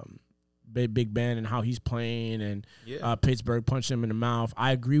 about Big Ben and how he's playing and Pittsburgh punched him in the mouth.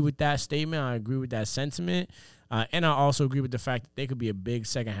 I agree with that statement. I agree with that sentiment. And I also agree with the fact that they could be a big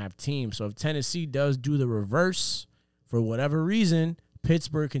second half team. So if Tennessee does do the reverse for whatever reason,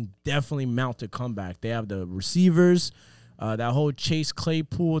 Pittsburgh can definitely mount a comeback. They have the receivers. That whole Chase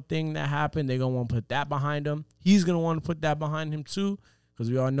Claypool thing that happened, they're going to want to put that behind him. He's going to want to put that behind him too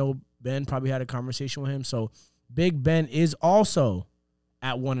because we all know Ben probably had a conversation with him. So Big Ben is also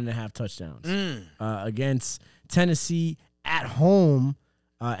at 1.5 touchdowns against Tennessee at home,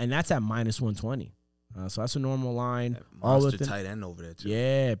 and that's at minus 120. So that's a normal line. Monster tight end over there too.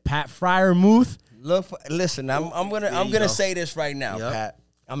 Yeah, Pat Freiermuth. Listen, I'm gonna say this right now, Pat.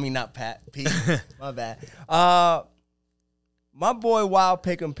 I mean not Pat, Pete. My bad. My boy Wild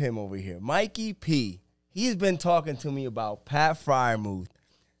Pick'em Pim over here, Mikey P. He's been talking to me about Pat Freiermuth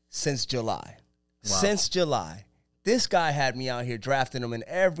since July. Wow. Since July. This guy had me out here drafting him in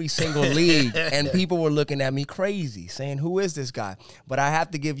every single league, and people were looking at me crazy, saying, who is this guy? But I have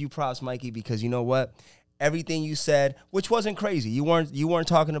to give you props, Mikey, because you know what? Everything you said, which wasn't crazy. You weren't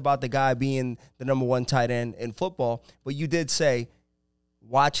talking about the guy being the number 1 tight end in football, but you did say,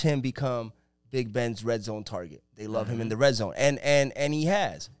 watch him become Big Ben's red zone target. They love him in the red zone. And he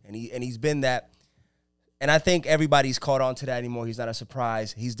has. And he's been that. And I think everybody's caught on to that anymore. He's not a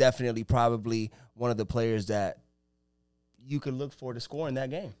surprise. He's definitely probably one of the players that you could look for to score in that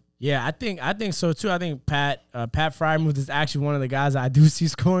game. Yeah, I think so too. I think Pat Freiermuth is actually one of the guys I do see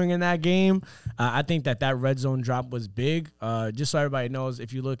scoring in that game. I think that red zone drop was big. Just so everybody knows,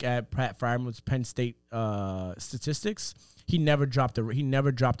 if you look at Pat Freiermuth's Penn State statistics, he never dropped a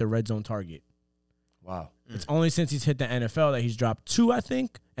red zone target. Wow. It's only since he's hit the NFL that he's dropped 2, I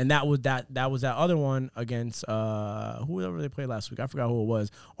think, and that was that other one against whoever they played last week. I forgot who it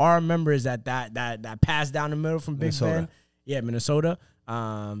was. All I remember is that pass down the middle from Big Ben. Yeah, Minnesota.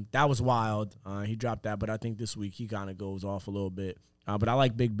 That was wild. He dropped that, but I think this week he kind of goes off a little bit. But I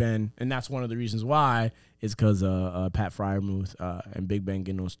like Big Ben, and that's one of the reasons why is because Pat Freiermuth and Big Ben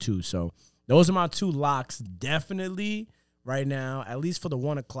getting those 2. So those are my 2 locks, definitely right now, at least for the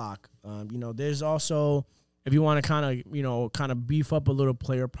 1 o'clock. There's also, if you want to kind of beef up a little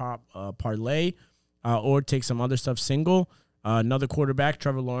player parlay or take some other stuff single. Another quarterback,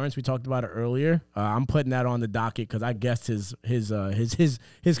 Trevor Lawrence. We talked about it earlier. I'm putting that on the docket because I guessed his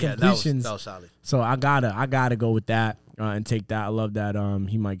completions. That was solid. So I gotta go with that and take that. I love that.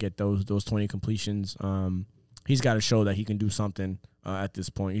 He might get those 20 completions. He's got to show that he can do something at this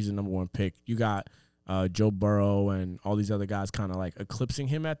point. He's the number 1 pick. You got Joe Burrow and all these other guys kind of like eclipsing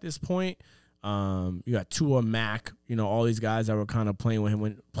him at this point. You got Tua, Mac. All these guys that were kind of playing with him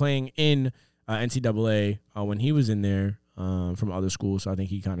when playing in NCAA when he was in there. From other schools, so I think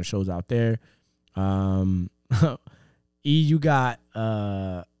he kind of shows out there. You got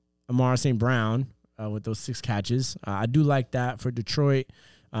Amara St. Brown with those 6 catches. I do like that for Detroit.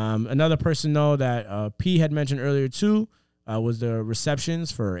 Another person, though, that P had mentioned earlier, too, was the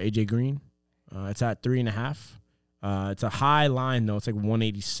receptions for A.J. Green. It's at 3.5. It's a high line, though. It's like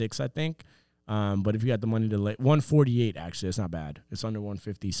 186, I think. But if you got the money to 148, actually, it's not bad. It's under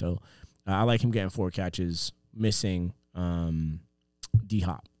 150, so I like him getting 4 catches, missing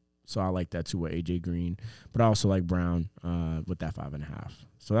D-Hop. So I like that too with AJ Green, but I also like Brown with that 5.5.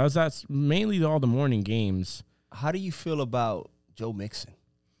 So that's mainly all the morning games. How do you feel about Joe Mixon?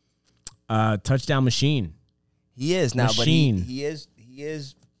 Touchdown machine. He is now, machine. But he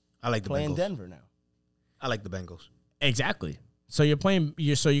is. I like the playing Bengals. Denver now. I like the Bengals. Exactly. So you're playing.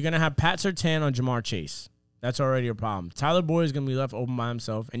 You're gonna have Pat Surtain on Jamar Chase. That's already a problem. Tyler Boyd is gonna be left open by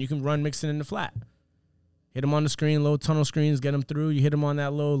himself, and you can run Mixon in the flat. Hit him on the screen, little tunnel screens, get him through. You hit him on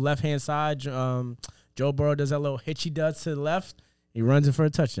that little left hand side. Joe Burrow does that little hitchy does to the left. He runs it for a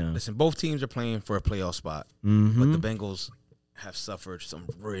touchdown. Listen, both teams are playing for a playoff spot, Mm-hmm. but the Bengals have suffered some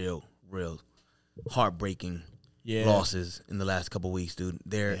real heartbreaking Yeah. losses in the last couple weeks, dude.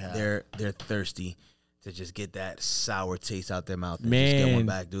 They're thirsty to just get that sour taste out their mouth and just get one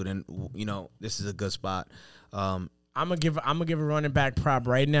back, dude. And this is a good spot. I'm gonna give a running back prop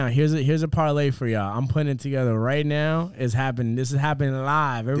right now. Here's a parlay for y'all. I'm putting it together right now. It's happening. This is happening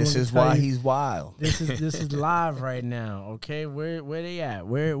live. Everyone This is why he's wild. This is live right now. Okay, where they at?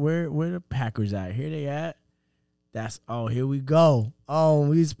 Where the Packers at? Here they at. Here we go.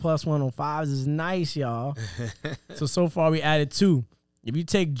 Oh, these plus 105s is nice, y'all. So far we added 2. If you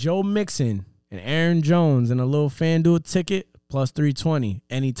take Joe Mixon and Aaron Jones and a little FanDuel ticket, plus 320,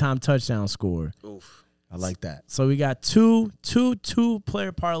 anytime touchdown score. Oof. I like that. So we got two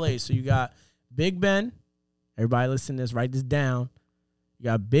player parlays. So you got Big Ben. Everybody listen to this, write this down. You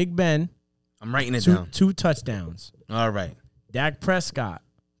got Big Ben. I'm writing it down. 2 touchdowns. All right. Dak Prescott,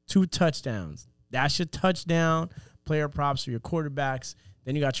 2 touchdowns. That's your touchdown player props for your quarterbacks.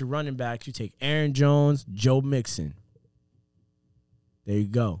 Then you got your running backs. You take Aaron Jones, Joe Mixon. There you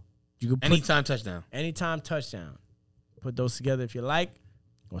go. You can put Anytime touchdown. anytime touchdown. Put those together if you like,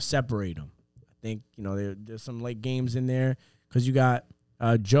 or separate them. I think there's some late games in there because you got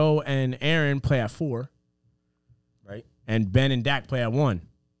Joe and Aaron play at 4, right? And Ben and Dak play at 1.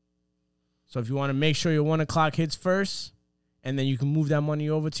 So if you want to make sure your 1 o'clock hits first, and then you can move that money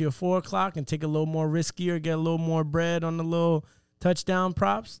over to your 4 o'clock and take a little more riskier, get a little more bread on the little touchdown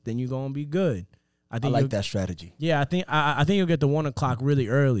props, then you're gonna be good. I like that strategy. Yeah, I think you'll get the 1 o'clock really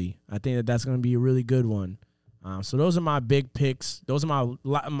early. I think that's gonna be a really good one. So those are my big picks. Those are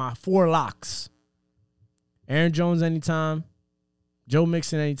my 4 locks. Aaron Jones anytime, Joe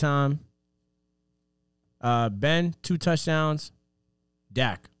Mixon anytime, Ben 2 touchdowns,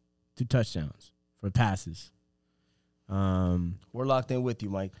 Dak 2 touchdowns for passes. We're locked in with you,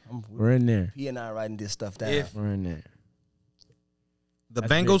 Mike. We're in there. He and I writing this stuff down. We're in there. The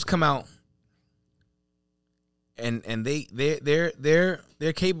Bengals come out and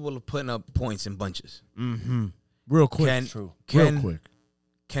they're capable of putting up points in bunches. Mm-hmm. Real quick. Real quick.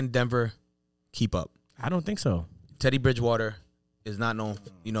 Can Denver keep up? I don't think so. Teddy Bridgewater is not known,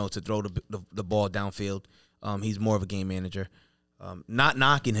 to throw the ball downfield. He's more of a game manager. Not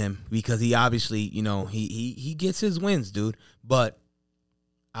knocking him because he obviously, he gets his wins, dude. But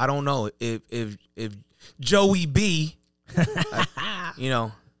I don't know if Joey B,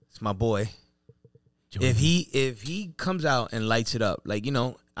 it's my boy. Joey. If he comes out and lights it up,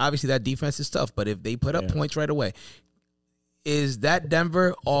 obviously that defense is tough, but if they put up points right away, is that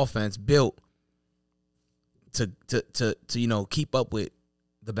Denver offense built to keep up with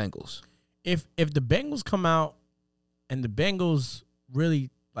the Bengals? If the Bengals come out and the Bengals really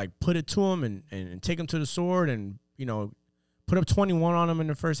put it to them and take them to the sword and put up 21 on them in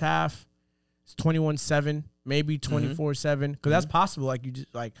the first half, it's 21-7, maybe 24-7, because that's possible.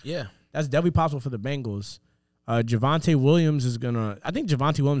 That's definitely possible for the Bengals. Javonte Williams is gonna. I think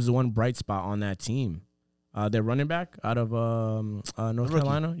Javonte Williams is the one bright spot on that team. Their running back out of North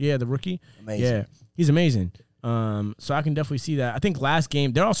Carolina, the rookie. Amazing. Yeah, he's amazing. So I can definitely see that. I think last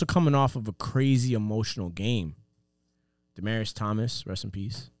game they're also coming off of a crazy emotional game. Demaryius Thomas, rest in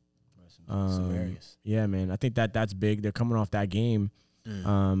peace. Yeah, man. I think that's big. They're coming off that game,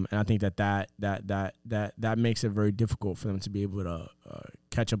 and I think that makes it very difficult for them to be able to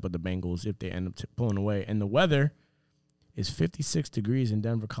catch up with the Bengals if they end up pulling away. And the weather is 56 degrees in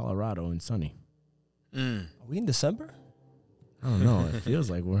Denver, Colorado, and sunny. Are we in December? I don't know. It feels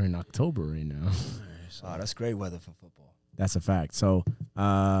like we're in October right now. Oh, that's great weather for football. That's a fact. So,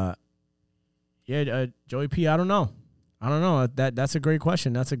 Joey P, I don't know. That's a great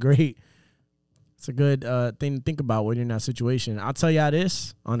question. It's a good thing to think about when you're in that situation. I'll tell you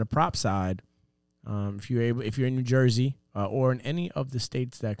this on the prop side, if you're in New Jersey or in any of the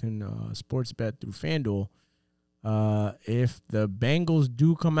states that can sports bet through FanDuel, if the Bengals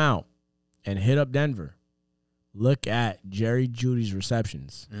do come out and hit up Denver, look at Jerry Jeudy's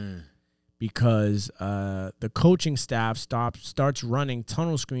receptions. Because the coaching staff starts running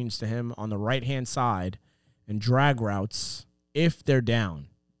tunnel screens to him on the right-hand side and drag routes if they're down.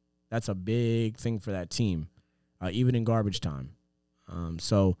 That's a big thing for that team, even in garbage time.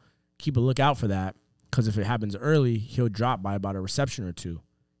 So keep a lookout for that, because if it happens early, he'll drop by about a reception or 2.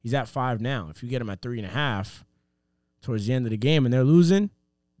 He's at 5 now. If you get him at 3.5, towards the end of the game and they're losing,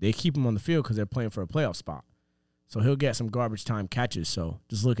 they keep him on the field because they're playing for a playoff spot. So he'll get some garbage time catches. So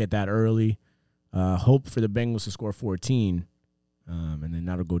just look at that early. Hope for the Bengals to score 14, and then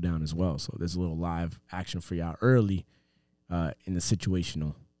that'll go down as well. So there's a little live action for y'all early in the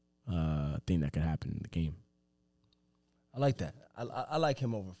situational thing that could happen in the game. I like that. I like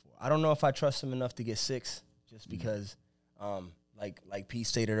him over 4. I don't know if I trust him enough to get 6, just because, like Pete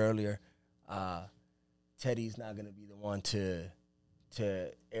stated earlier, Teddy's not going to be the one to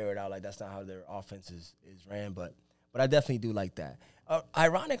air it out. Like, that's not how their offense is ran. But I definitely do like that.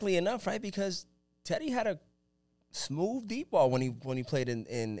 Ironically enough, right, because Teddy had a smooth deep ball when he played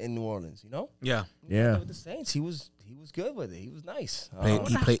in New Orleans. You know. Yeah. With the Saints, he was good with it. He was nice.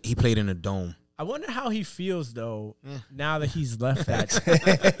 He played in a dome. I wonder how he feels though now that he's left that.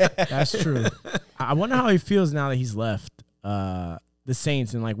 That's true. I wonder how he feels now that he's left the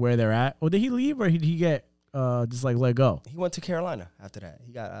Saints and like where they're at. Or did he leave or did he get just like let go? He went to Carolina after that.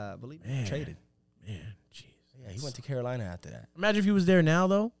 He got I believe traded. Man, jeez. Yeah, he went to Carolina after that. Imagine if he was there now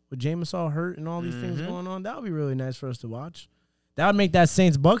though, with Jameis all hurt and all these things going on. That would be really nice for us to watch. That would make that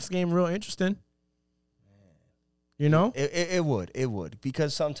Saints-Bucks game real interesting. You know? It would.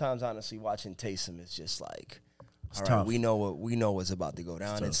 Because sometimes, honestly, watching Taysom is just like, all right, tough. we know what's about to go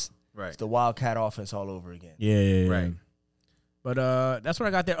down. It's the Wildcat offense all over again. Yeah. Right. But that's what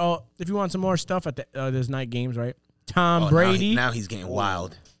I got there. Oh, if you want some more stuff, at there's night games, right? Tom Brady. Now he's getting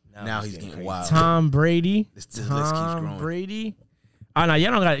wild. Now he's getting wild. Tom Brady. This list keeps growing. Tom Brady. Oh, no,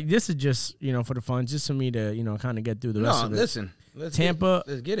 y'all don't got. This is just for the fun, just for me to kind of get through the rest of it. Listen. Tampa.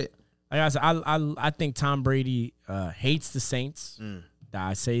 Let's get it. Like I said, I think Tom Brady hates the Saints.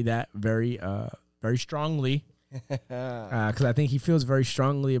 I say that very strongly because I think he feels very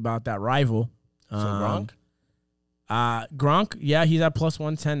strongly about that rival. So Gronk? Gronk, yeah, he's at plus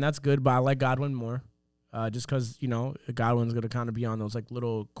 110. That's good, but I like Godwin more. Just because, Godwin's going to kind of be on those like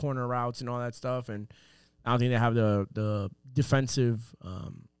little corner routes and all that stuff. And I don't think they have the defensive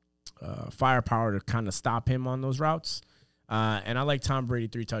firepower to kind of stop him on those routes. And I like Tom Brady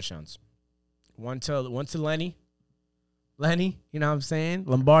 3 touchdowns. One to Lenny, you know what I'm saying?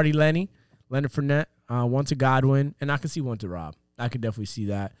 Lombardi Lenny, Leonard Fournette. One to Godwin. And I can see one to Rob. I could definitely see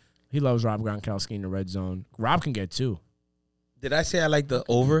that. He loves Rob Gronkowski in the red zone. Rob can get 2. Did I say I like the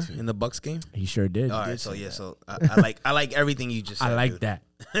over in the Bucks game? He sure did. All right, so I like everything you just said. I like dude. that.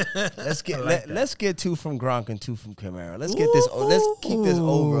 Let's get 2 from Gronk and 2 from Kamara. Let's get this. Let's keep this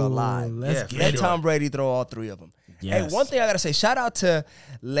over alive. Let Tom Brady throw all 3 of them. Yes. Hey, one thing I gotta say, shout out to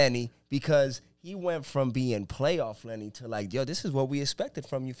Lenny because he went from being playoff Lenny to like, yo, this is what we expected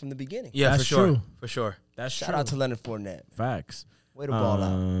from you from the beginning. Yeah, that's for sure. True. For sure. That's shout out to Leonard Fournette. Facts. Way to ball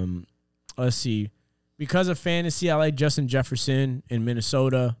out. Let's see. Because of fantasy, I like Justin Jefferson in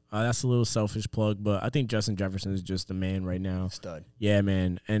Minnesota. That's a little selfish plug, but I think Justin Jefferson is just the man right now. Stud. Yeah,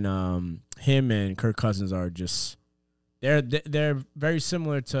 man. And him and Kirk Cousins are just they're very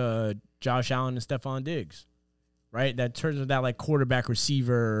similar to Josh Allen and Stephon Diggs, right? That turns with that like quarterback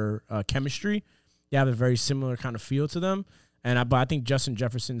receiver chemistry. They have a very similar kind of feel to them. But I think Justin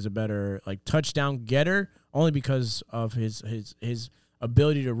Jefferson's a better like touchdown getter only because of his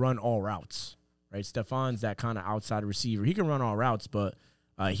ability to run all routes. Right, Stephon's that kind of outside receiver. He can run all routes, but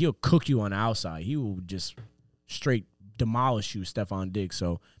he'll cook you on the outside. He will just straight demolish you, Stephon Diggs.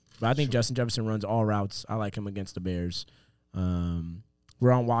 So, but I think Justin Jefferson runs all routes. I like him against the Bears. We're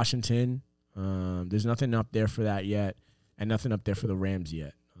on Washington. There's nothing up there for that yet, and nothing up there for the Rams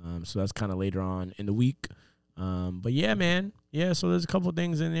yet. So that's kind of later on in the week. But yeah, man. Yeah, so there's a couple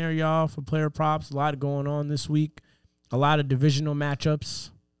things in there, y'all, for player props. A lot going on this week. A lot of divisional matchups.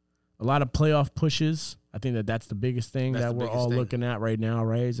 A lot of playoff pushes. I think that's the biggest thing that we're all looking at right now,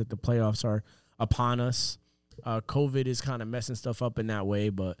 right? Is that the playoffs are upon us. COVID is kind of messing stuff up in that way,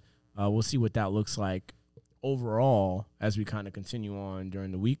 but we'll see what that looks like overall as we kind of continue on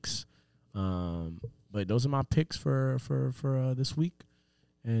during the weeks. But those are my picks for this week.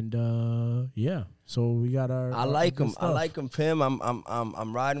 And yeah, so we got our. I like them. I like them, Pim.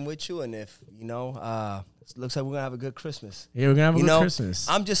 I'm riding with you, and if it looks like we're gonna have a good Christmas. Yeah, we're gonna have a good Christmas.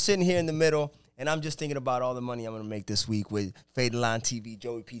 I'm just sitting here in the middle, and I'm just thinking about all the money I'm gonna make this week with Fade the Line TV,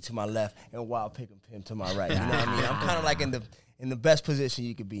 Joey P to my left, and Wild Pick and Pim to my right. You know what I mean? I'm kind of like in the best position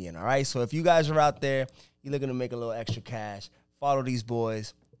you could be in. All right. So if you guys are out there, you're looking to make a little extra cash, follow these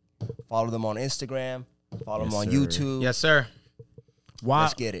boys. Follow them on Instagram. Follow them on YouTube. Yes, sir.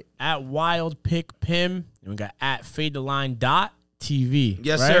 Let's get it. At Wild Pick Pim, and we got at FadeTheLine.tv.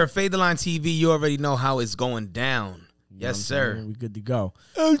 Yes, right? sir. Fade the Line TV. You already know how it's going down. Yes, sir. We good to go.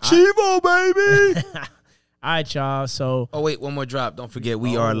 El Chivo, baby. All right, y'all. So, wait, one more drop. Don't forget,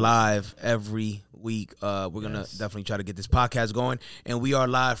 we are live every week. We're gonna definitely try to get this podcast going, and we are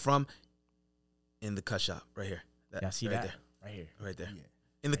live from In the Cut Shop right here. See right that there, right there. Yeah.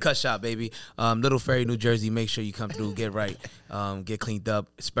 In the Cut Shop, baby. Little Ferry, New Jersey. Make sure you come through, get right, get cleaned up,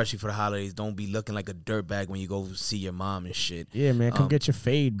 especially for the holidays. Don't be looking like a dirtbag when you go see your mom and shit. Yeah, man. Come get your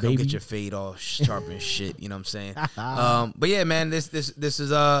fade, baby. Come get your fade all sharp and shit. You know what I'm saying? But yeah, man, this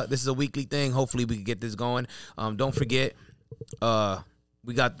is a weekly thing. Hopefully we can get this going. Don't forget,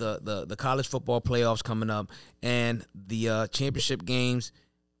 we got the college football playoffs coming up and the championship games.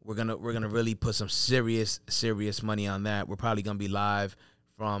 We're gonna really put some serious money on that. We're probably gonna be live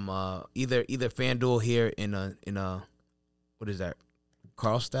from either FanDuel here in a what is that,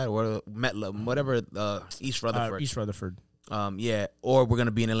 Carlstadt or Metla, whatever, East Rutherford. East Rutherford. Yeah, or we're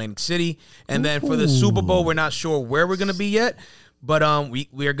gonna be in Atlantic City, and then for the Super Bowl, we're not sure where we're gonna be yet, but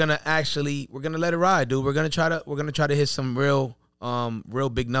we're gonna let it ride, dude. We're gonna try to hit some real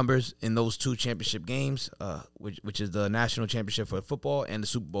big numbers in those two championship games, which is the national championship for football and the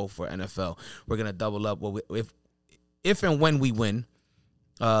Super Bowl for NFL. We're gonna double up. If and when we win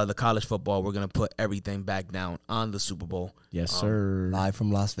the college football, we're gonna put everything back down on the Super Bowl. Yes, sir. Live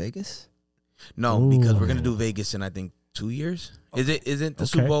from Las Vegas? No, because we're gonna do Vegas in I think 2 years. Okay. Isn't the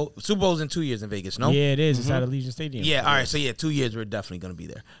Super Bowl? Super Bowl's in 2 years in Vegas. No. Yeah, it is. It's at Allegiant Stadium. Yeah. All right. So yeah, 2 years we're definitely gonna be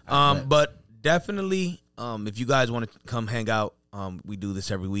there. But definitely, if you guys want to come hang out, we do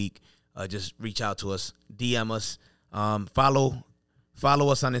this every week. Just reach out to us, DM us, follow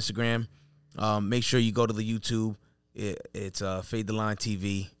us on Instagram. Make sure you go to the YouTube. It's Fade the Line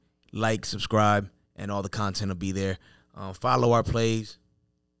TV. Like, subscribe, and all the content will be there. Follow our plays,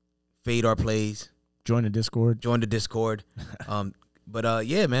 fade our plays. Join the Discord. But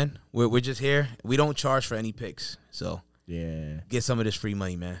yeah, man, we're just here. We don't charge for any picks, so yeah, get some of this free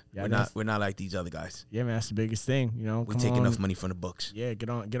money, man. Yeah, we're not like these other guys. Yeah, man, that's the biggest thing. You know, we take enough money from the books. Yeah, get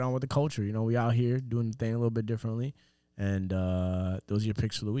on with the culture. You know, we out here doing the thing a little bit differently, and those are your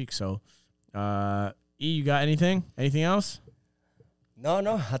picks for the week. So, E, you got anything? Anything else?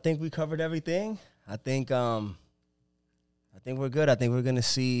 No. I think we covered everything. I think we're good. I think we're gonna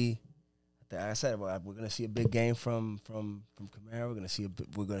see. Like I said, we're gonna see a big game from Kamara.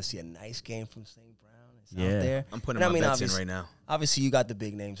 We're gonna see a nice game from St. Brown. It's out there. I'm putting my bets in right now. Obviously, you got the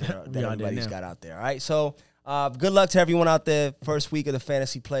big names that everybody's got out there. All right, so good luck to everyone out there. First week of the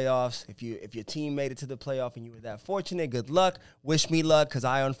fantasy playoffs. If your team made it to the playoff and you were that fortunate, good luck. Wish me luck, because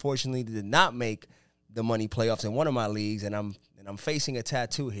I unfortunately did not make the money playoffs in one of my leagues, and I'm facing a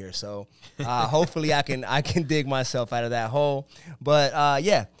tattoo here. So hopefully I can dig myself out of that hole. But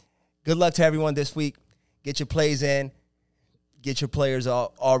yeah, good luck to everyone this week. Get your plays in. Get your players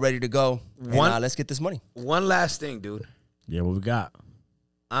all ready to go. And, let's get this money. One last thing, dude. Yeah, what we got?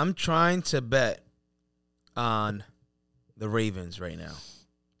 I'm trying to bet on the Ravens right now.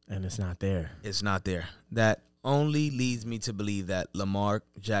 And it's not there. It's not there. That only leads me to believe that Lamar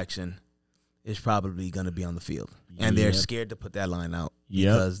Jackson is probably going to be on the field. And they're scared to put that line out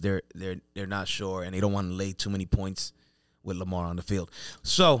because they're not sure, and they don't want to lay too many points with Lamar on the field.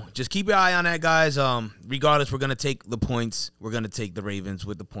 So just keep your eye on that, guys. Regardless, we're going to take the points. We're going to take the Ravens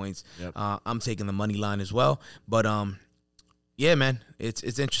with the points. Yep. I'm taking the money line as well. But yeah, man,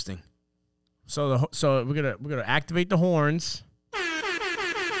 it's interesting. So we're gonna activate the horns.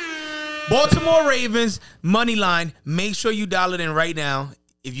 Baltimore Ravens money line. Make sure you dial it in right now.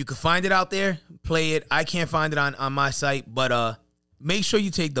 If you can find it out there, play it. I can't find it on my site, but make sure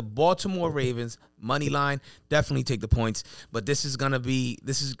you take the Baltimore Ravens money line. Definitely take the points. But this is gonna be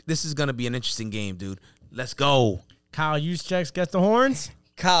an interesting game, dude. Let's go. Kyle Juszczyk gets the horns.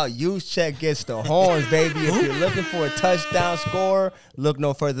 Kyle Juszczyk gets the horns, baby. If you're looking for a touchdown scorer, look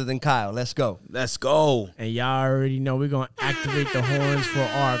no further than Kyle. Let's go. Let's go. And y'all already know we're going to activate the horns for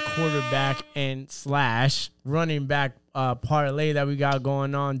our quarterback and / running back parlay that we got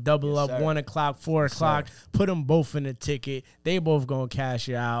going on. Double up, 1 o'clock, 4 o'clock. Put them both in the ticket. They both going to cash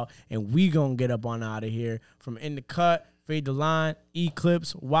it out, and we going to get up on out of here. From In the Cut, Fade the Line,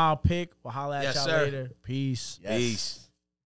 Eclipse, Wild Pick. We'll holla at y'all later. Peace. Peace.